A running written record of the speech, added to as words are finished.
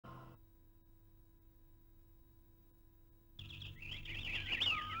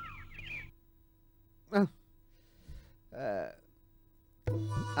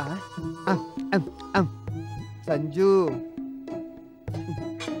సంజు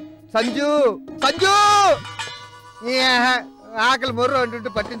సంజు సంజు ఆకలి మొర్ర అంటుంటే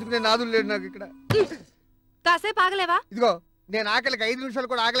పట్టించుకునే నాదులు లేడు నాకు ఇక్కడ. కాసేపు ఆగలేవా? ఇదిగో నేను ఆకలికి 5 నిమిషాలు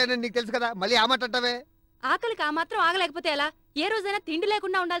కూడా ఆగలేనని నీకు తెలుసు కదా, మళ్ళీ ఆ మాట అంటావే? ఆకలికి ఆ మాత్రం ఆగలేకపోతే ఎలా? ఏ రోజైనా తిండి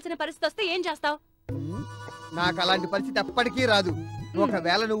లేకుండా ఉండాల్సిన పరిస్థితి వస్తే ఏం చేస్తావు? నాకు అలాంటి పరిస్థితి ఎప్పటికీ రాదు.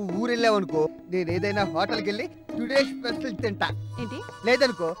 ఒకవేళ నువ్వు ఊరెళ్ళావనుకో, నేను ఏదైనా హోటల్కి వెళ్ళి టుడే స్పెషల్ తింటా. ఏంటి?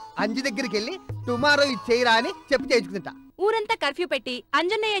 లేదనుకో అంజి దగ్గరికి వెళ్ళి టుమారో ఇది చేయరా అని చెప్పి చేయించుకుంటా. ఊరంతా కర్ఫ్యూ పెట్టి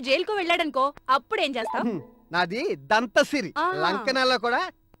అంజన్నయ్య జైలుకు వెళ్ళాడనుకో, అప్పుడేం చేస్తావు? నాది దంతసిరి. లంకనాల్లో కూడా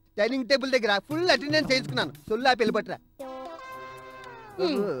డైనింగ్ టేబుల్ దగ్గర ఫుల్ అటెండెన్స్ చేయించుకున్నాను. సొల్లా పెళ్ళిపట్రా.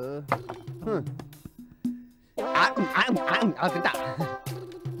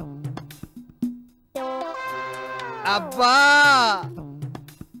 అబ్బా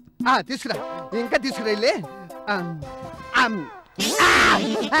తీసుకురా, ఇంకా తీసుకురా వెళ్ళి.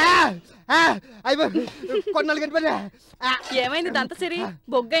 కొన్నాళ్ళు గంట ఏమైంది దంతసిరి?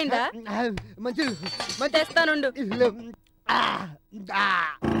 బొగ్గైందా? మంచి తెస్తానుండు.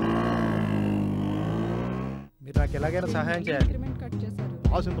 మీరు నాకు ఎలాగైనా సహాయం చేయాలి.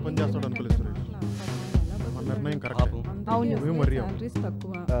 బాస్ ఎంత పని చేస్తాడు అనుకోలేదు సురేష్. మన నిర్ణయం కరెక్ట్.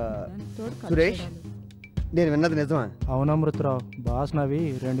 సురేష్, నేను విన్నది నిజమా? అవును అమృతరావు, బాస్ నవి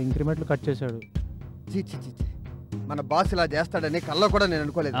 2 ఇంక్రిమెంట్లు కట్ చేశాడు. మన బాస్ ఇలా చేస్తాడని కల్లో కూడా నేను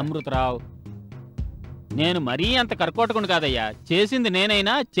అనుకోలేదు. అమృతరావు, నేను మరీ అంత కర్కోటకుండా కాదయ్యా. చేసింది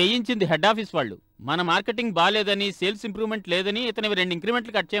నేనైనా చేయించింది హెడ్ ఆఫీస్ వాళ్ళు. మన మార్కెటింగ్ బాగాలేదని, సేల్స్ ఇంప్రూవ్మెంట్ లేదని ఇతని 2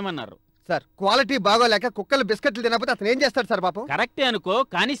 ఇంక్రిమెంట్లు కట్ చేయమన్నారు. సార్, క్వాలిటీ బాగోలేక కుక్కలు బిస్కెట్లు తినకపోతే అతను ఏం చేస్తాడు సార్? పాపం. కరెక్టే అనుకో,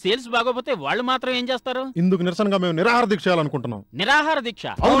 కానీ సేల్స్ బాగోపోతే వాళ్ళు మాత్రం ఏం చేస్తారు? ఇందుకు నిరసనగా మేము నిరాహార దీక్ష చేయాలనుకుంటున్నాం. నిరాహార దీక్ష?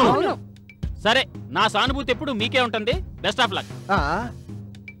 సరే, నా సానుభూతి ఎప్పుడు మీకే ఉంటుంది. Best of luck.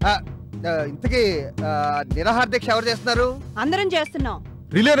 ఇంతకీ నిరాహార దీక్ష ఎవరు చేస్తున్నారు? అందరం చేస్తున్నాం.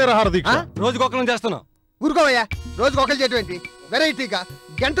 రిలే నిరాహార దీక్ష రోజుకొకరం చేస్తున్నాం. ఊరుకోవయ్యా, రోజుకొకరు చేయడం ఏంటి? వెరైటీగా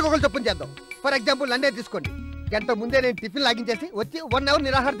గంటకొకరు చొప్పున చేద్దాం. ఫర్ ఎగ్జాంపుల్ నన్నే తీసుకోండి. గంట ముందే నేను టిఫిన్ లాగించేసి వచ్చి 1 అవర్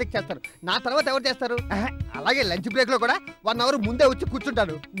నిరాహార దీక్ష చేస్తారు. నా తర్వాత ఎవరు చేస్తారు? అలాగే లంచ్ బ్రేక్ లో కూడా 1 అవర్ ముందే వచ్చి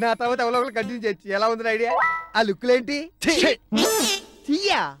కూర్చుంటాను. నా తర్వాత ఎవరో కంటిన్యూ చేయొచ్చు. ఎలా ఉంది ఐడియా? ఆ లుక్లేంటి?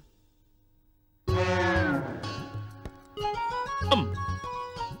 చెయ్యా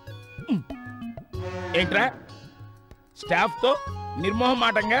ఏంట్రా, స్టాఫ్ తో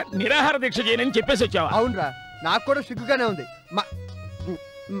నిర్మోహమాటంగా నిరాహార దీక్ష చేయనని చెప్పేసి వచ్చావా? అవునరా, నాకు కూడా సిగ్గుగానే ఉంది.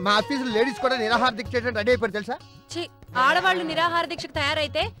 మా ఆఫీసులో లేడీస్ కూడా నిరాహార దీక్ష చేయడం రెడీ అయిపోయి తెలుసా? ఆడవాళ్ళు నిరాహార దీక్షకు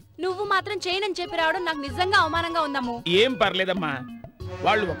తయారైతే నువ్వు మాత్రం చేయనని చెప్పి రావడం నాకు నిజంగా అవమానంగా ఉందమ్ము. ఏం పర్లేదమ్మా,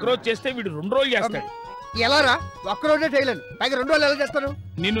 వాళ్ళు 1 రోజు చేస్తే వీడు 2 రోజులు చేస్తాడు. ఎలారా? 1 రోజే చేయలేను, పైగా 2 రోజులు ఎలా చేస్తాను?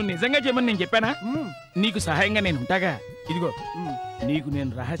 నిన్ను నిజంగా చేయమని నేను చెప్పానా? నీకు సహాయంగా నేను ఉంటాగా. ఇదిగో, నీకు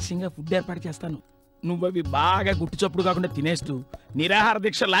నేను రహస్యంగా ఫుడ్ ఏర్పాటు చేస్తాను. నువ్వు అవి బాగా గుట్టు చప్పుడు కాకుండా తినేస్తూ నిరాహార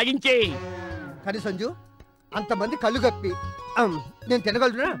దీక్ష లాగించే. కానీ సంజు, అంతమంది కళ్ళు కప్పి నేను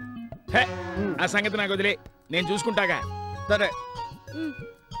తినగలుగుతున్నా? ఆ సంగతి నాకు వదిలే, నేను చూసుకుంటాగా. సరే.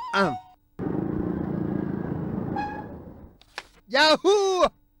 యాహూ!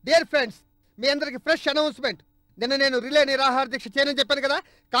 డియర్ ఫ్రెండ్స్, మీ అందరికి ఫ్రెష్ అనౌన్స్మెంట్. నిన్న నేను రిలే నిరాహార దీక్ష చేయనని చెప్పాను కదా,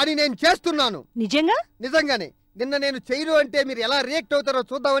 కానీ నేను చేస్తున్నాను. నిజంగానే. నిన్న నేను చేయను అంటే మీరు ఎలా రియాక్ట్ అవుతారో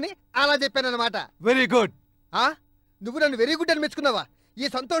చూద్దామని అలా చెప్పాను అన్నమాట. Very good. నువ్వు నన్ను వెరీ గుడ్ అని మెచ్చుకున్నావా? ఈ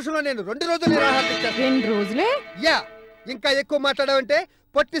సంతోషంలో నేను 2 రోజులు నిరాహార దీక్ష. 2 రోజులే? యా, ఇంకా ఎక్కువ మాట్లాడావంటే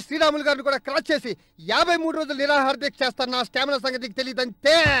పొట్టి శ్రీరాములు గారిని కూడా క్రాస్ చేసి 53 రోజులు నిరాహార దీక్ష చేస్తాను. నా స్టామినా సంగతికి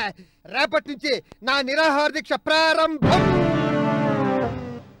తెలియదంతే. రేపటి నుంచి నా నిరాహార దీక్ష ప్రారంభం.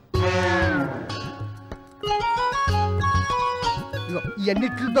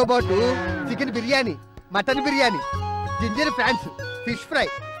 ఇవన్నిటితో పాటు chicken biryani, mutton biryani, ginger France, fish fry,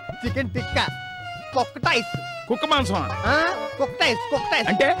 chicken tikka, కొక్కటైస్. కుక్క మాంసం? కొక్కటైస్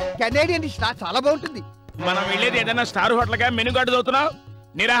అంటే కెనేడియన్ డిష్. చాలా బాగుంటుంది. మనం వెళ్ళేది ఏదైనా స్టార్ హోటల్ గా మెనూ కార్డు చదువుతున్నావు?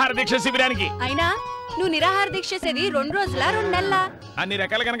 నిరాహార దీక్ష శిబిరానికి. అయినా నువ్వు నిరాహార దీక్ష చేసేది 2 రోజులా 2 నెలల? అన్ని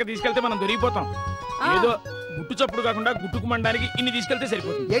రకాల కనుక తీసుకెళ్తే మనం దొరికిపోతాం. ఏదో గుట్టు చప్పుడు కాకుండా గుట్టుకుమండానికి ఇన్ని తీసుకెళ్తే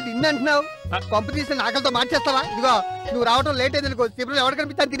సరిపోతుంది. ఏంటి ఇన్ని అంటున్నావు? పంపు తీసిన ఆకలితో మార్చేస్తావా? ఇదిగో, నువ్వు రావటం లేట్ అయింది అనుకో, శిబిరం ఎవరు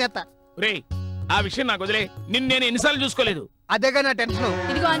కనిపిస్తాను తినేస్తా. రే, ఆ విషయం నాకు వదిలే. నిన్ను నేను ఎన్నిసార్లు చూసుకోలేదు. అదేగా నా టెన్షన్.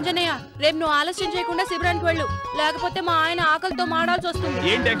 ఇదిగో అంజనయ్య, రేపు నువ్వు ఆలస్యం చేయకుండా శిబిరానికి వెళ్ళు, లేకపోతే మా ఆయన ఆకలితో మాడాల్సి వస్తుంది.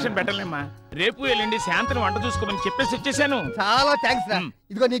 ఏం టెన్షన్ పెట్టలేమ్మా, రేపు వెళ్ళండి శాంతిని వంట చూసుకోమని చెప్పేసి వచ్చేసాను. చాలా థ్యాంక్స్ రా.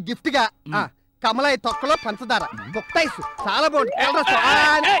 ఇదిగో నీ గిఫ్ట్ గా కమలాయి తొక్కలో పంచదార బొక్తాయిస్ చాలా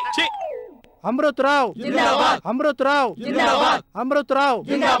బాగుంటుంది. Amrutha Rao Amrutha Rao Amrutha Rao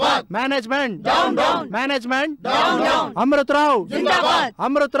management management Amrutha Rao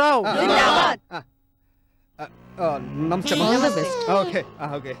Amrutha Rao. నమస్తే. ఓకే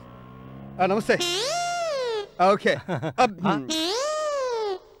ఓకే నమస్తే. ఓకే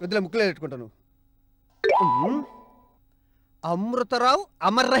వద్దులే ముక్కులే పెట్టుకుంటాను. అమృతరావు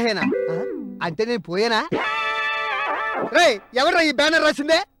అమర్రహేనా అంటే నేను పోయానా? రే ఎవరా ఈ బ్యానర్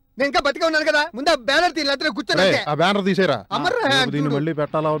రాసిందే? నేను ఇంకా బతిగా ఉన్నాను కదా, ముందు బ్యానర్ తీసి కూర్చొని ఆ బ్యానర్ తీసేరా. అమర్రహేన్ దీన్ని మళ్ళీ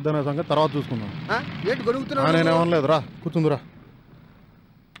పెట్టాలా వద్దనే సంగతి తర్వాత చూసుకుందాం. ఏంటి గొడుగుతున్నావు? నేనేమనలేదు, రా కూర్చుందిరా.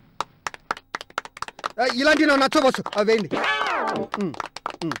 ఇలాంటివి నాకు నచ్చబోసు, వేయండి.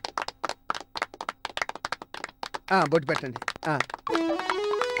 బొట్టు పెట్టండి.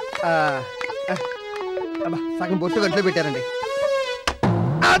 సగం బొట్టు గంటలో పెట్టారండి.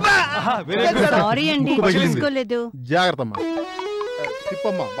 జాగ్రత్త అమ్మా,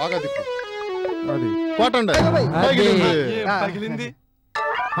 తిప్పమ్మా, బాగా తిప్పు. అది కొట్టండి.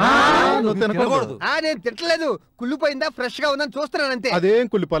 నేను తిట్టలేదు, కుళ్ళిపోయిందా ఫ్రెష్ గా ఉందని చూస్తున్నాను అంతే. అదేం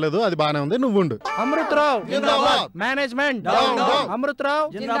కుళ్ళిపోలేదు, అది బానే ఉంది, నువ్వు ఉండు. అమృతరావు మేనేజ్మెంట్, అమృతరావు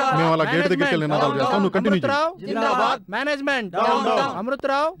మేము అలా గేట్ దగ్గరికి వెళ్ళి నినాదాలు చేస్తాం, నువ్వు కంటిన్యూ చేయి. Management,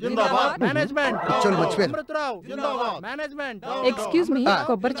 Amrutha Rao management, Amrutha Rao management. Excuse me,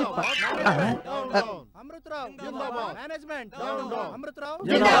 కొబ్బరి చెప్ప. Amrutha Rao management, Amrutha Rao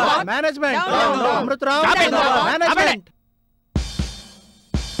management, Amrutha Rao management.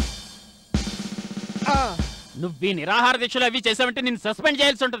 నువ్వు ఈ నిరాహార దీక్షలు అవి చేసావంటే నేను సస్పెండ్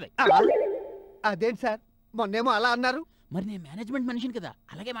చేయాల్సి ఉంటది. అదేంటి సార్, మొన్నేమో అలా అన్నారు. మరి నేను మేనేజ్మెంట్ మనిషిని కదా,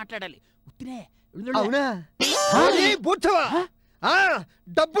 అలాగే మాట్లాడాలి. అవునా?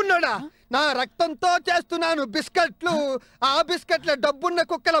 డబ్బున్నాడా? నా రక్తంతో చేస్తున్నాను బిస్కెట్లు, ఆ బిస్కెట్ల డబ్బున్న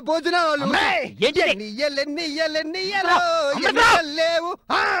కుక్కల భోజనాలు. లేవు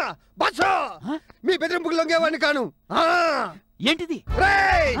మీ బెదిరింపుకు లొంగేవాడిని కాను. ఏంటిది?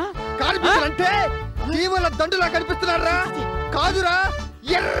 కార్మికులంటే జీవుల దండులా కనిపిస్తున్నారా? కాదురా,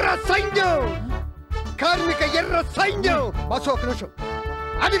 ఎర్ర సైన్యం, కార్మిక ఎర్ర సైన్యం. బస్సు ఒక నిమిషం.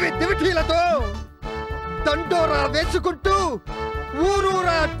 అడివి దివిటీలతో దండోరా వేసుకుంటూ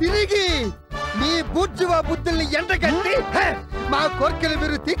ఊరూరా తిరిగి మీ బుజ్జువ బుద్ధుల్ని ఎండగట్టి మా కోర్కెలు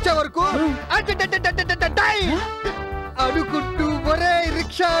మీరు తీర్చే వరకు అనుకుంటూ ఒరే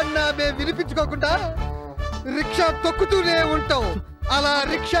రిక్షా అన్నా మేము వినిపించుకోకుండా రిక్షా తొక్కుతూనే ఉంటాం. అలా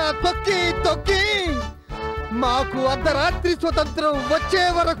రిక్షా తొక్కి తొక్కి మాకు అర్ధరాత్రి స్వతంత్రం వచ్చే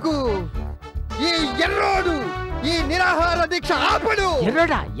వరకు ఈ ఎర్రోడు ఈ నిరాహార దీక్ష ఆపడు.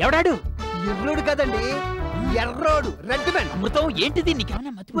 ఎవడాడు? ఎర్రోడు కదండి, ఎర్రోడు, రెడ్ మ్యాన్. అమృతం ఏంటిది,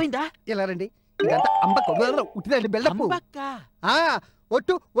 నీకేమైనా మర్చిపోయిందా? ఇలా రండి, ఇదంతా అంబక్క ఉట్టిదండి, బెల్లప్పు.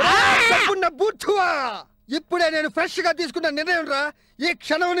 ఒట్టు బూర్చువా. ఇప్పుడే నేను ఫ్రెష్ గా తీసుకున్న నిర్ణయం రా. ఈ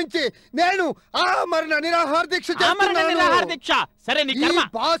క్షణం నుంచి నేను ఆమరణ నిరాహార దీక్ష చేస్తున్నాను. సరే నీ కర్మ.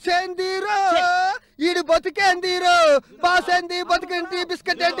 బాసేందీరో ఈడు బతికేందీరో, బాసేంది బతికేంటి,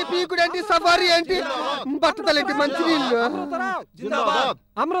 బిస్కెట్ ఏంటి, పీకుడేంటి, సఫారీ ఏంటి, బట్టతలేంటి, మంచినీళ్ళు. అమృతరావు జిందాబాద్,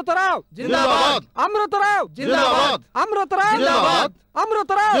 అమృతరావు జిందాబాద్, అమృతరావు జిందాబాద్, అమృతరావు జిందాబాద్,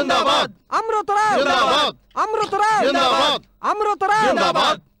 అమృతరావు జిందాబాద్, అమృతరావు జిందాబాద్, అమృతరావు జిందాబాద్, అమృతరావు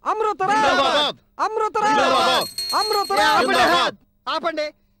జిందాబాద్, అమృతరావు జిందాబాద్, అమృతరావు జిందాబాద్, అమృతరావు జిందాబాద్. ఆపండి,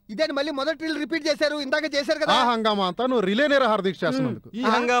 ఇదేని మళ్ళీ మొదటి రిపీట్ చేశారు, ఇందాక చేశారు కదా. ఆ హంగామా అంతా నువ్వు రిలే నిరాహార దీక్ష చేస్తున్నందుకు. ఈ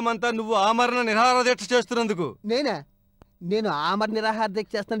హంగామంతా నువ్వు ఆమరణ నిరాహార దీక్ష చేస్తున్నందుకు. నేనా? నేను ఆమరణ నిరాహార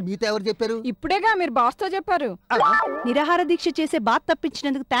దీక్ష చేస్తాను మీతో ఎవరు చెప్పారు? ఇప్పుడేగా మీరు బాస్ తో చెప్పారు. నిరాహార దీక్ష చేసే బాత్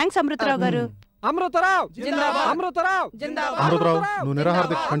తప్పించినందుకు థ్యాంక్స్ అమృతరావు గారు. అమృతరావు జిందాబాద్, అమృతరావు జిందాబాద్, అమృతరావు నువ్వు నిరాహార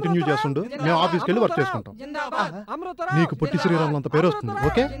దీక్ష కంటిన్యూ చేస్తుండు, మేము ఆఫీస్కి వెళ్ళి వర్క్ చేసుకుంటాం. నీకు పొట్టి శ్రీరాములు అంత పేరు వస్తుంది.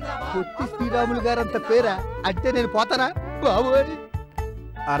 ఓకే? పొట్టి శ్రీరాములు గారు అంత పేరా? అంటే నేను పోతానా బాబోయ్?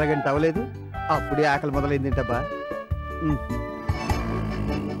 అరగంట అవ్వలేదు, అప్పుడే ఆకలి మొదలైందింటబ్బా.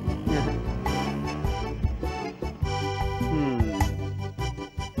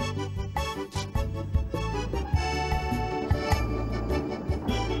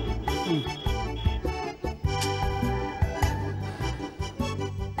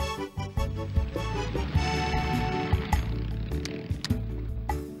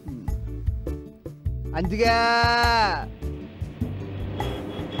 అంజిగా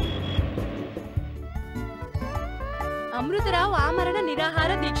అమృతరావు ఆమరణ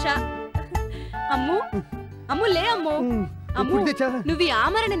నిరాహార దీక్ష. అమ్ము అమ్ము లే అమ్ము. అమ్ము నువ్వు ఈ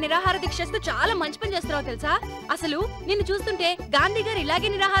ఆమరణ నిరాహార దీక్ష చేస్తూ చాలా మంచి పని చేస్తున్నావు తెలుసా. అసలు నిన్ను చూస్తుంటే గాంధీ గారు ఇలాగే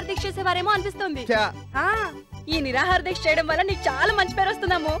నిరాహార దీక్ష చేసేవారేమో అనిపిస్తుంది. ఈ నిరాహార దీక్ష చేయడం వల్ల నీకు చాలా మంచి పేరు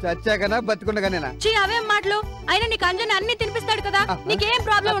వస్తుందమ్ము. చచ్చాకనా బతికుండగానేనా? చీ అవేం మాటలు. అయినా నీకు అంజన్ అన్ని తినిపిస్తాడు కదా, నీకేం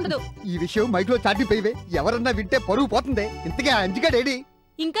ప్రాబ్లం ఉండదు. ఈ విషయం మైక్ లో చాటిపోయివే, ఎవరన్నా వింటే పరువు పోతుంది. ఇంతగా అంజిగాడేడి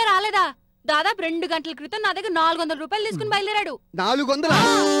ఇంకా రాలేదా? దాదాపు 2 గంటల క్రితం నా దగ్గర 400 రూపాయలు తీసుకుని బయలుదేరాడు. 400?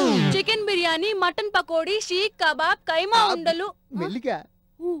 Chicken biryani, mutton pakodi, షీక్ kebab, కైమా ఉండలు.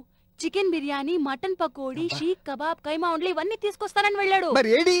 Chicken biryani, mutton pakodi, షీక్ kebab, కైమా ఉండలు ఇవన్నీ తీసుకొస్తానని వెళ్ళాడు.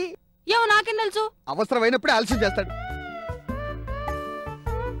 మరి ఏడి? ఏమో నాకేం తెలుసు. అవసరమైనప్పుడే ఆలస్యం చేస్తాడు.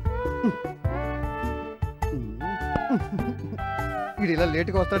 వీడు ఇలా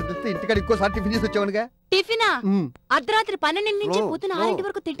లేటుగా వస్తాడు తెలిస్తే ఇంటికాడ ఇంకోసారి టిఫిన్ చేసి వచ్చావుగా. టిఫినా? అర్ధరాత్రి 12 నుంచి పొద్దున 6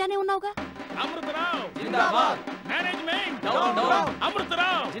 వరకు తింటానే ఉన్నావుగా. అమృతరావు జిందాబాద్, మేనేజ్మెంట్ డౌన్ డౌన్,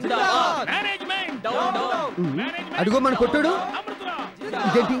 అమృతరావు జిందాబాద్, మేనేజ్మెంట్ డౌన్ డౌన్. అడుగో మన కొట్టుడు.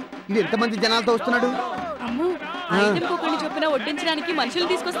 ఇదేంటి ఇది ఎంతమంది జనాలతో వస్తున్నాడు? అమ్మో, ఐటెం కుక్కని చొప్పున వడ్డించడానికి మనుషులు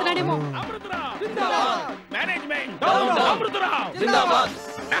తీసుకొస్తున్నాడేమో. అమృతరావు జిందాబాద్, మేనేజ్మెంట్ డౌన్ డౌన్, అమృతరావు జిందాబాద్,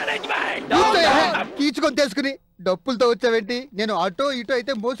 మేనేజ్మెంట్ డౌన్ డౌన్. కీచుకొని తీసుకుని డప్పులతో వచ్చావేంటి? నేను అటో ఇటో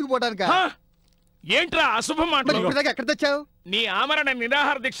అయితే మోసుకుపోవడానికా? ఏంట్రా అశుభం మాటలు? ఎక్కడ తెచ్చావు? నీ ఆమరణ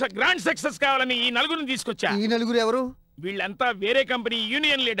నిరాహార దీక్ష గ్రాండ్ సక్సెస్ కావాలని ఈ నలుగురిని తీసుకొచ్చా. ఈ నలుగురు ఎవరు? వీళ్ళంతా వేరే కంపెనీ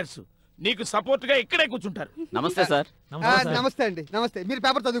యూనియన్ లీడర్స్. నీకు సపోర్ట్ గా ఇక్కడే కూర్చుంటారు. నమస్తే సార్. నమస్తే అండి. నమస్తే. మీరు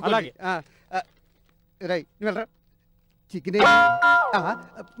పేపర్ చదువుకోండి. రై వెళ్ళరా. చికెన్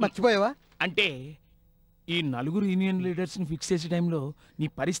మర్చిపోయావా? అంటే ఈ నలుగురు యూనియన్ లీడర్స్ ని ఫిక్స్ చేసే టైంలో నీ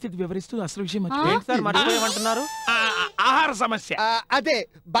పరిస్థితి వివరిస్తూ అసలు విషయం మర్చిపోయామంటున్నారు. ఆహార సమస్య. అదే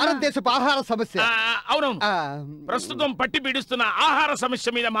భారతదేశపు ఆహార సమస్య. అవునవును. ప్రస్తుతం పట్టి పీడిస్తున్న ఆహార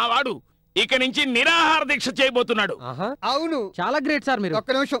సమస్య మీద మా వాడు ఇక నుంచి నిరాహార దీక్ష చేయబోతున్నాడు. అవును, చాలా గ్రేట్ సార్ మీరు.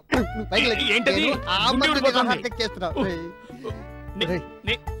 ఒక్క నిమిషం. ఏంటది?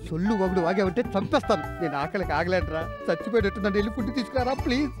 సొల్లు ఒకడు వాగే ఉంటే చంపేస్తాను. నేను ఆకలికి ఆగలేటరా, చచ్చిపోయేటట్టు నన్ను వెళ్ళి ఫుడ్ తీసుకురా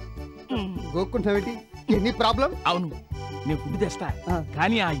ప్లీజ్. గోక్కుంటావేంటి? Any problem? అవును, నేను ఫుడ్ తెస్తా,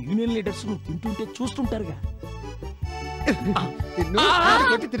 కానీ ఆ యూనియన్ లీడర్స్ నువ్వు తింటుంటే చూస్తుంటారుగా.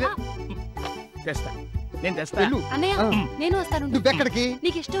 తెస్తా, నేను తెస్తా. అన్నయ్య, నేను వస్తాను. నువ్వెక్కడికి?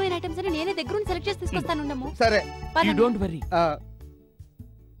 నీకు ఇష్టమైన ఐటమ్స్ అని నేనే దగ్గర సెలెక్ట్ చేసి తీసుకొస్తాను. సరే, యు డోంట్ వరీ.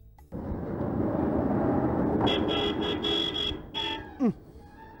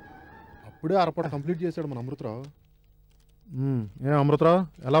 అప్పుడే అరపట కంప్లీట్ చేశాడు మన అమృతరావు. ఏ అమృతరావు,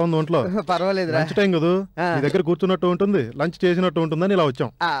 ఎలా ఉంది ఒంట్లో? పర్వాలేదు. లంచ్ టైం కదా, నీ దగ్గర కూర్చున్నట్టు ఉంటుంది, లంచ్ చేసినట్టు ఉంటుందని ఇలా వచ్చాం.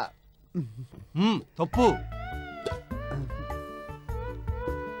 తప్పు.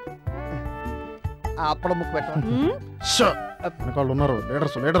 అప్పుడు ముక్కు పెట్టాలి. వెనకాళ్ళు ఉన్నారు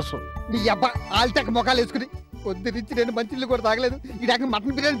లీడర్స్. నీ అబ్బా ఆల్టాక మొఖాలు వేసుకుని కొద్ది నుంచి నేను మంచి ఇల్లు కూడా తాగలేదు. ఈ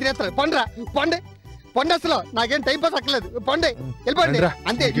మటన్ బిర్యానీ తినేస్తాను. పండ్రా పండే పండు. అసలు నాకేం టైం పాస్ అక్కలేదు. పండే వెళ్ళిపోండి.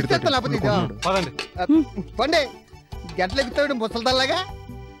 అంతే ఇచ్చేస్తాను. లేకపోతే పండే గంటలు ఎక్కుతాడు ముసలిదల్లాగా.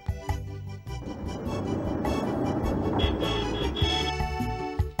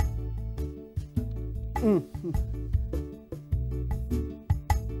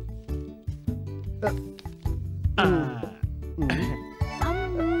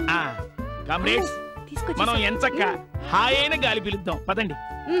 కామ్రేడ్స్, మనం ఎంచక్క హాయైన గాలి పిలుద్దాం. పదండి.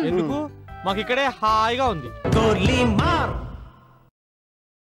 ఎందుకు? మాకు ఇక్కడే హాయిగా ఉంది.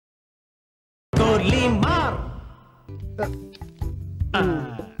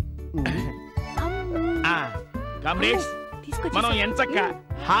 కామ్రేడ్స్, మనం ఎంచక్క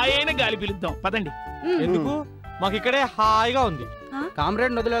హాయైన గాలి పిలుద్దాం. పదండి. ఎందుకు? మాకు ఇక్కడే హాయిగా ఉంది.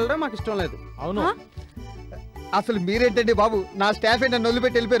 కామ్రేడ్ వదిలేళ్ళరా మాకు ఇష్టం లేదు. అవును. అసలు మీరేంటండి బాబు? నా స్టాఫ్ నన్ను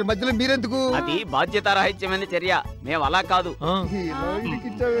వదిలిపెట్టి వెళ్ళిపోయారు. మధ్యలో మీరెందుకు? అది బాధ్యతారాహిత్యమైన చర్య. మేము అలా కాదు.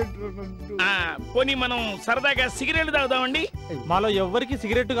 పోనీ మనం సరదాగా సిగరెట్ తాగుదామండి. మాలో ఎవ్వరికి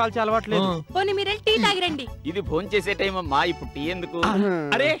సిగరెట్ కాల్చే అలవాట్లేదు. పోనీ మీరు టీ తాగిరండి. ఇది ఫోన్ చేసే టైం అమ్మా, ఇప్పుడు టీ ఎందుకు?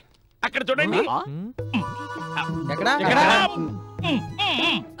 అరే అక్కడ చూడండి.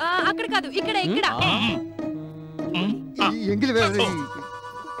 అక్కడ కాదు, ఇక్కడ ఇక్కడ.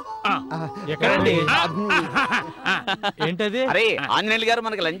 ఎక్కడండి? ఏంటది? అరే ఆంజనేయులు గారు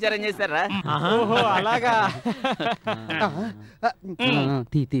మనకి లంచ్ అరేంజ్ చేశారా? అలాగా.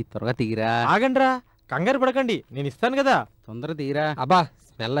 త్వరగా తీరా. ఆగండ్రా, కంగారు పడకండి, నేను ఇస్తాను కదా. తొందర తీరా. అబ్బా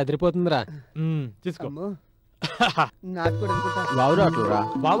స్మెల్ అదిరిపోతుందిరా. తీసుకో. బాబురా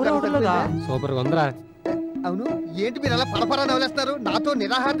సూపర్ గా ఉందిరా. అవును, ఏంటి మీరు అలా పరపరా నవలేస్తారు? నాతో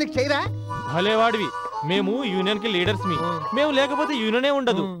నిరాహార దీక్ష చేయరా? భలేవాడివి. మేము యూనియన్ కి లీడర్స్ మీ. మేము లేకపోతే యూనియనే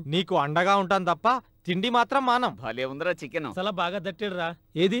ఉండదు. నీకు అండగా ఉంటాను తప్ప తిండి మాత్రం మానం. భలే ఉందిరా చికెన్. చాలా బాగా దట్టిడ్రా.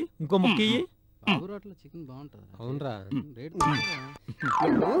 ఏది ఇంకో ముక్కి? చికెన్ బాగుంటది. అవునరా.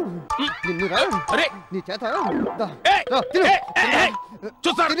 నీ చేత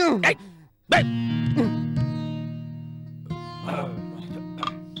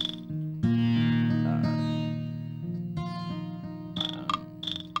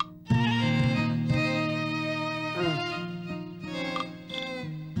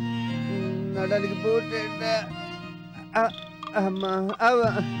నడానికి పోటేంటా? అమ్మా కావాలా?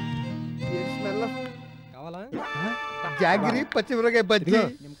 జాగిరి పచ్చిమిరకాయ బజ్జి.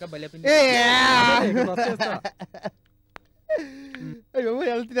 అయ్యో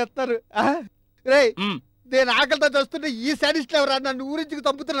వెళ్తారు. రే, నేను ఆకలితో చూస్తుంటే ఈ సాడిస్ట్ ఎవరా నన్ను ఊరించి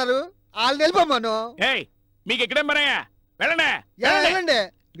చంపుతున్నారు? వాళ్ళు వెళ్ళిపోమాను. మీకు ఎక్కడే మరయ్యా? వెళ్ళండి. వెళ్ళండి.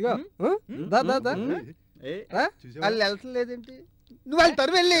 వాళ్ళు వెళ్తలేదేంటి? నువ్వు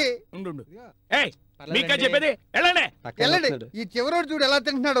వెళ్తారు వెళ్ళి మీకా చెప్పేది వెళ్ళండి. వెళ్ళండి. ఈ చివరోడు చూడు ఎలా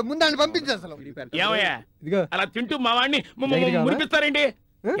తింటున్నాడు. ముందు ఆయన పంపించు. అసలు ఏమయ్యా అలా తింటూ మా వాడిని మురిపిస్తారండి?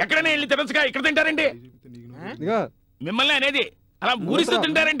 ఎక్కడైనా వెళ్ళి తినచ్చుగా, ఇక్కడ తింటారండి? మిమ్మల్ని అనేది అలా ఊరిస్తూ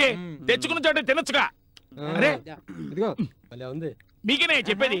తింటారండి? తెచ్చుకున్న చోట తినచ్చుగా. అరే మీకేనే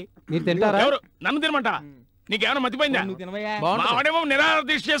చెప్పేది. మీరు తింటారా? ఎవరు నన్ను తినమంటా? నీకేమైనా మతిపోయిందా? మా వాడేమో నిరాహార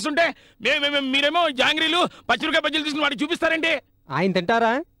దీక్ష చేస్తుంటే మీరేమో జాంగ్రీలు పచ్చిమిరకాయ బజ్జీలు తీసుకుని వాడికి చూపిస్తారండి. ఆయన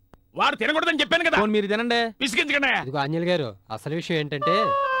తింటారా? వాడు తినకూడదని చెప్పాను కదా. మీరు తినండి. విసిగించకండి. ఆంజనేయులు గారు, అసలు విషయం ఏంటంటే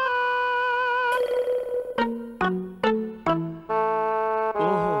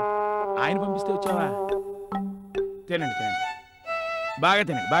ఓహో, ఆయన పంపిస్తే వచ్చావా? తినండి తినండి, బాగా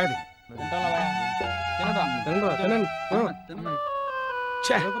తినండి, బాగా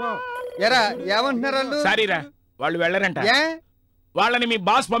ఎరా ఏమంటున్నారు వాళ్ళు? సారీరా, వాళ్ళు వెళ్ళరంట. వాళ్ళని మీ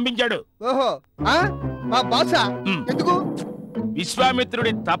బాస్ పంపించాడు. ఓహో, మా బాసా? ఎందుకు?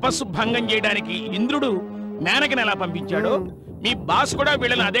 విశ్వామిత్రుడి తపస్సు భంగం చేయడానికి ఇంద్రుడు మేనకని ఎలా పంపించాడో మీ బాస్ కూడా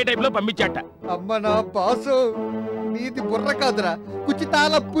వీళ్ళని అదే టైప్ లో పంపించాట. అమ్మ నా బాసు, నీది బుర్ర కాదురా,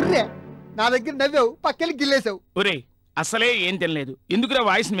 కుచితాల పుర్రె. నా దగ్గర నవ్వావు, పక్కకి గిల్లేసావు. ఒరే, అసలే ఏం తినలేదు, ఎందుకురా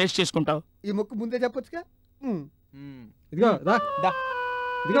వాయిస్ వేస్ట్ చేసుకుంటావు? ఈ ముక్కు ముందే చెప్పొచ్చుగా.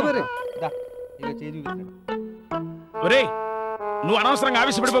 ఒరే, నువ్వు అనవసరంగా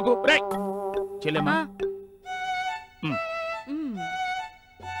ఆవేశపడిపోకు. రే చెల్లెమ్మా,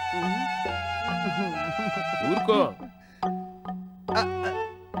 ఊరుకో.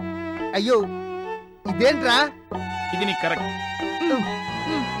 అయ్యో, ఇదేంట్రా? ఇది నీకు కరెక్ట్.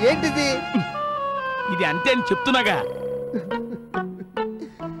 ఏంటిది? ఇది అంతే అని చెప్తున్నాగా.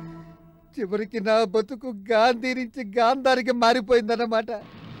 చివరికి నా బతుకు గాంధీ నుంచి గాంధారికి మారిపోయిందన్నమాట.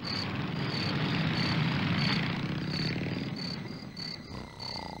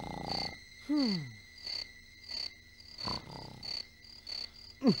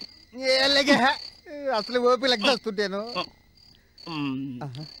 అసలు ఓపి లెక్కేస్తుంటాను.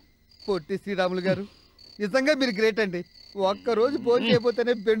 పొట్టి శ్రీరాములు గారు, నిజంగా మీరు గ్రేట్ అండి. ఒక్కరోజు భోజనం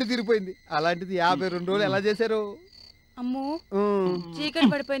చేయబోతేనే బెండు తిరిగిపోయింది. అలాంటిది 52 రోజులు ఎలా చేశారు? అమ్మో, చీకటి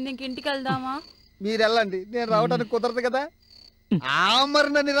పడిపోయింది, ఇంక ఇంటికి వెళ్దామా? మీరు వెళ్ళండి, నేను రావడానికి కుదరదు కదా.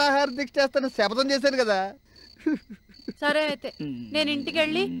 ఆమరణ నిరాహార దీక్ష చేస్తాను శపథం చేశాను కదా. సరే అయితే నేను ఇంటికి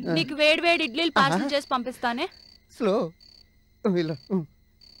వెళ్ళి నీకు వేడి వేడి ఇడ్లీలు పార్సల్ చేసి పంపిస్తానే. స్లో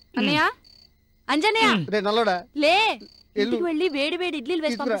అన్నయ్య, అంజనయ్య, నల్లోడా లే, ఇంటికి వెళ్ళి వేడి వేడి ఇడ్లీలు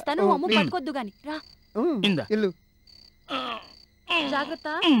వేసి పంపిస్తాను. అమ్ము పట్టుకోద్దు గాని రా. జాగ్రత్త.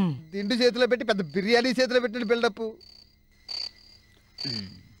 దిండు చేతిలో పెట్టి పెద్ద బిర్యానీ చేతిలో పెట్టిన బిల్డప్.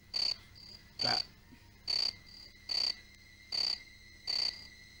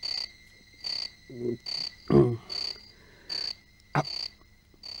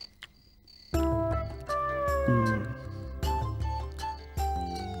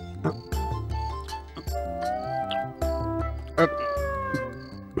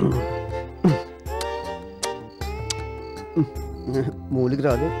 మూలికి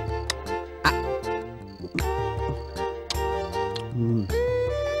రాదు.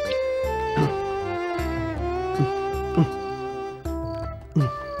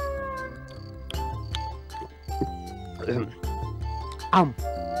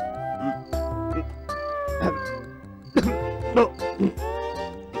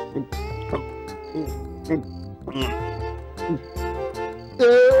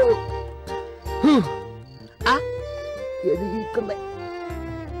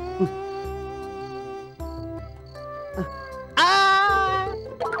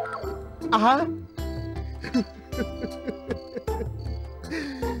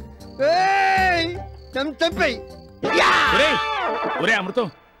 ఒరే అమృతం,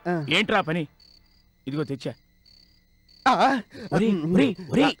 ఏంట్రా పని? ఇదిగో తెచ్చా.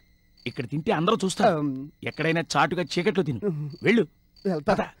 ఇక్కడ తింటే అందరూ చూస్తారు. ఎక్కడైనా చాటుగా చీకట్లో తిను. వెళ్ళు.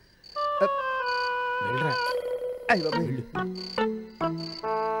 వెళ్తారా? వెళ్ళరా. వెళ్ళు.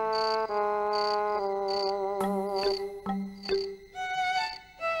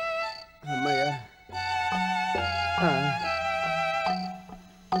 అమ్మయ్యా.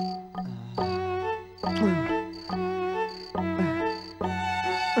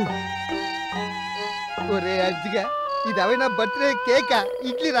 ఒరే అజ్జిగా, ఇది అవైనా బర్త్డే కేక,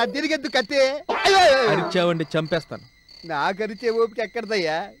 ఇడ్లీ రా. తిరిగెద్దు కత్తే. అరిచావండి, చంపేస్తాను. నాకు అరిచే ఓపిక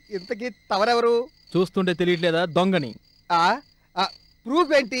ఎక్కడదయ్యా? ఇంతకీ తవరెవరు? చూస్తుంటే తెలియట్లేదా దొంగని?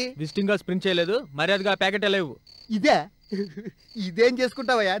 ప్రూఫ్ ఏంటి? విజిటింగ్ కార్డ్స్ ప్రింట్ చేయలేదు, మర్యాదగా ప్యాకెట్ లేవు. ఇదే ఇదేం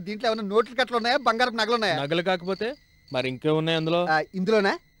చేసుకుంటావయ్యా? దీంట్లో ఏమైనా నోట్లు కట్టలు ఉన్నాయా? బంగారపు నగలు ఉన్నాయా? నగలు కాకపోతే మరి ఇంకే ఉన్నాయి అందులో.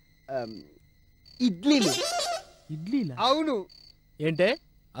 ఇందులోనా? ఇడ్లీలు. ఇడ్లీలా? అవును. ఏంటే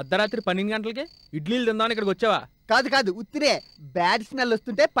అర్ధరాత్రి 12 గంటలకి ఇడ్లీలు తిందామని ఇక్కడికి వచ్చావా? కాదు కాదు, ఉత్తినే బ్యాడ్ స్మెల్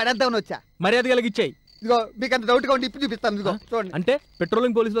వస్తుంటే పడేద్దామని వచ్చా. మర్యాద కలిగిచ్చాయి. ఇదిగో మీకు అంత డౌట్ గా ఉండి ఇప్పుడు చూపిస్తాను. ఇదిగో చూడండి. అంటే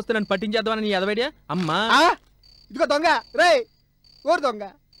పెట్రోలింగ్ పోలీసులు వస్తే నన్ను పట్టించేద్దామని నీ ఎదవైడియా? అమ్మా ఇదిగో దొంగ రే, ఓరు దొంగ.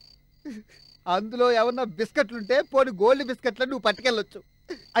 అందులో ఏమన్నా బిస్కెట్లుంటే పోనీ గోల్డ్ బిస్కెట్లు నువ్వు పట్టుకెళ్ళొచ్చు.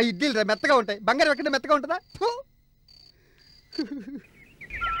 ఆ ఇడ్లీలు రా మెత్తగా ఉంటాయి. బంగారం ఎక్కడ మెత్తగా ఉంటుందా?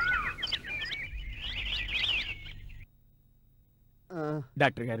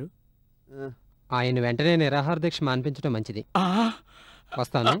 డాక్టర్ గారు, ఆయన వెంటనే నిరాహార దీక్ష మాన్పించడం మంచిది.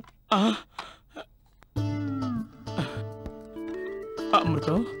 వస్తాను.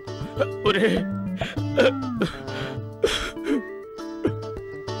 అమృతం ఒరే,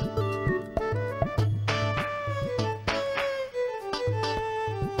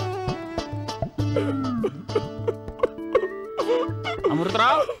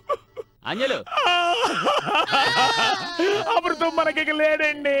 అమృతరావు, అంజలు, అమృతం మనకి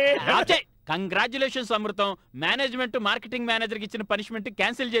లేడండి. కంగ్రాచులేషన్స్ అమృతం. మేనేజ్మెంట్ మార్కెటింగ్ మేనేజర్ కి ఇచ్చిన పనిష్మెంట్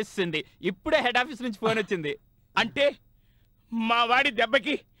క్యాన్సిల్ చేసింది. ఇప్పుడే హెడ్ ఆఫీస్ నుంచి ఫోన్ వచ్చింది. అంటే మా వాడి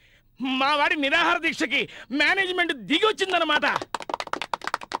దెబ్బకి, మా వాడి నిరాహార దీక్షకి మేనేజ్మెంట్ దిగి వచ్చిందన్నమాట.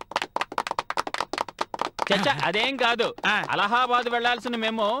 చచ్చా, అదేం కాదు. అలహాబాద్ వెళ్లాల్సిన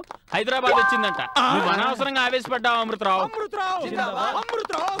మేము హైదరాబాద్ వచ్చిందంట. నువ్వు అనవసరంగా ఆవేశపడ్డావు అమృతరావు.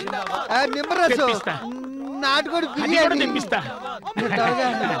 నాటుకోడి తెప్పిస్తా.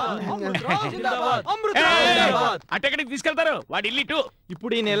 అటెక్కడికి తీసుకెళ్తారు? వాడి ఇల్లు ఇటు.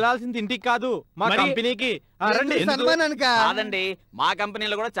 ఇప్పుడు ఈయన వెళ్ళాల్సింది ఇంటికి కాదు, మా కంపెనీకి. కాదండి, మా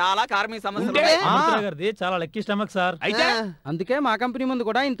కంపెనీలో కూడా చాలా కార్మిక సమస్యలు. చాలా లక్కీ స్టమక్ సార్. అయితే అందుకే మా కంపెనీ ముందు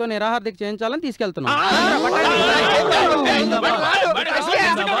కూడా ఇంతో నిరాహార దీక్ష చేయించాలని తీసుకెళ్తున్నాం.